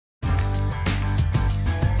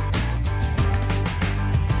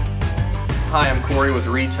Hi, I'm Corey with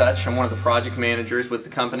ReTouch. I'm one of the project managers with the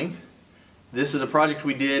company. This is a project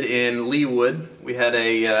we did in Leawood. We had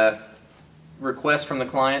a request from the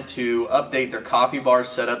client to update their coffee bar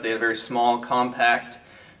setup. They had a very small, compact.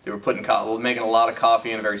 They were making a lot of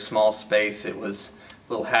coffee in a very small space. It was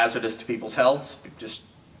a little hazardous to people's healths. Just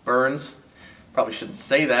burns. Probably shouldn't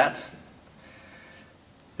say that.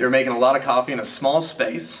 They were making a lot of coffee in a small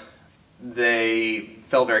space. They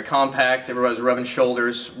felt very compact. Everybody was rubbing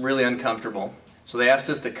shoulders, really uncomfortable. So they asked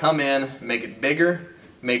us to come in, make it bigger,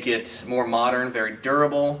 make it more modern, very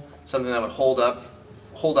durable, something that would hold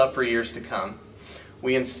up for years to come.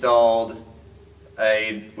 We pulled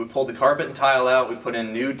the carpet and tile out. We put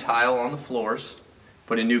in new tile on the floors,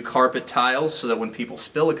 put in new carpet tiles so that when people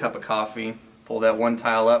spill a cup of coffee, pull that one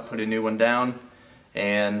tile up, put a new one down,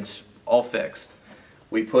 and all fixed.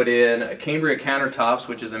 We put in a Cambria countertops,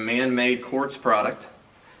 which is a man-made quartz product.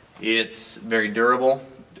 It's very durable,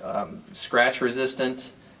 scratch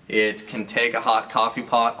resistant. It can take a hot coffee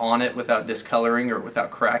pot on it without discoloring or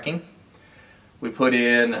without cracking. We put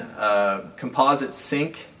in a composite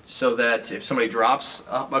sink so that if somebody drops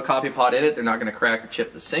a coffee pot in it, they're not going to crack or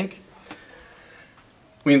chip the sink.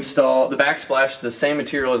 We install the backsplash, the same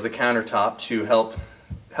material as the countertop, to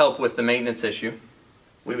help with the maintenance issue.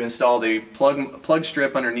 We've installed a plug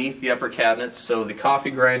strip underneath the upper cabinets so the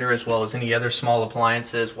coffee grinder as well as any other small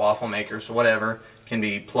appliances, waffle makers, whatever, can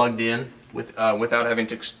be plugged in without having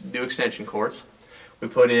to do extension cords. We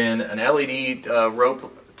put in an LED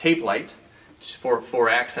rope tape light for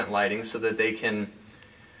accent lighting so that they can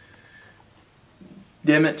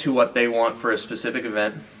dim it to what they want for a specific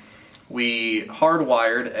event. We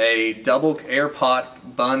hardwired a double air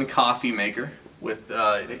pot bun coffee maker with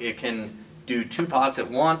it can do 2 pots at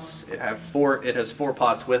once. It has 4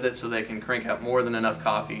 pots with it so they can crank out more than enough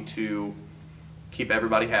coffee to keep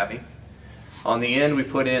everybody happy. On the end we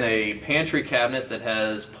put in a pantry cabinet that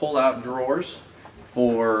has pull-out drawers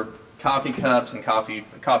for coffee cups and coffee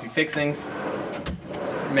fixings.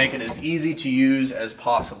 Make it as easy to use as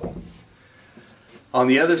possible. On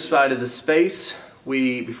the other side of the space,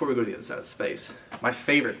 before we go to the other side of the space, my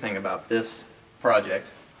favorite thing about this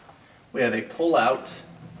project, we have a pull-out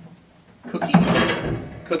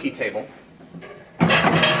cookie table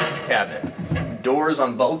cabinet. Doors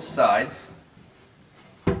on both sides.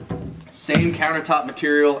 Same countertop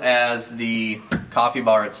material as the coffee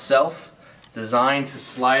bar itself. Designed to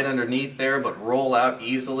slide underneath there but roll out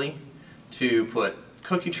easily to put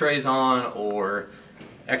cookie trays on or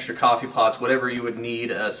extra coffee pots, whatever you would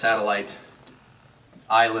need a satellite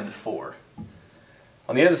island for.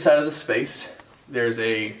 On the other side of the space, there's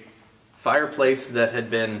a fireplace that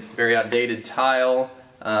had been very outdated tile.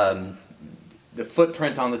 The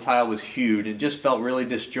footprint on the tile was huge. It just felt really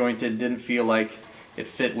disjointed, didn't feel like it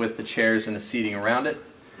fit with the chairs and the seating around it.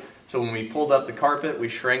 So when we pulled up the carpet, we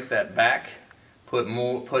shrank that back, put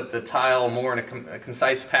the tile more in a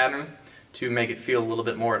concise pattern to make it feel a little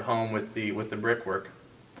bit more at home with the brickwork.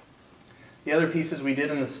 The other pieces we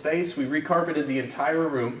did in the space, we recarpeted the entire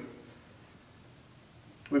room.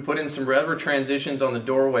 We put in some rubber transitions on the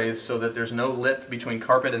doorways so that there's no lip between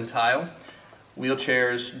carpet and tile.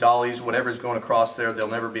 Wheelchairs, dollies, whatever's going across there, there'll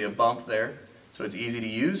never be a bump there, so it's easy to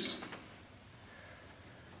use.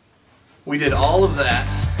 We did all of that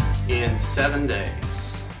in 7 days.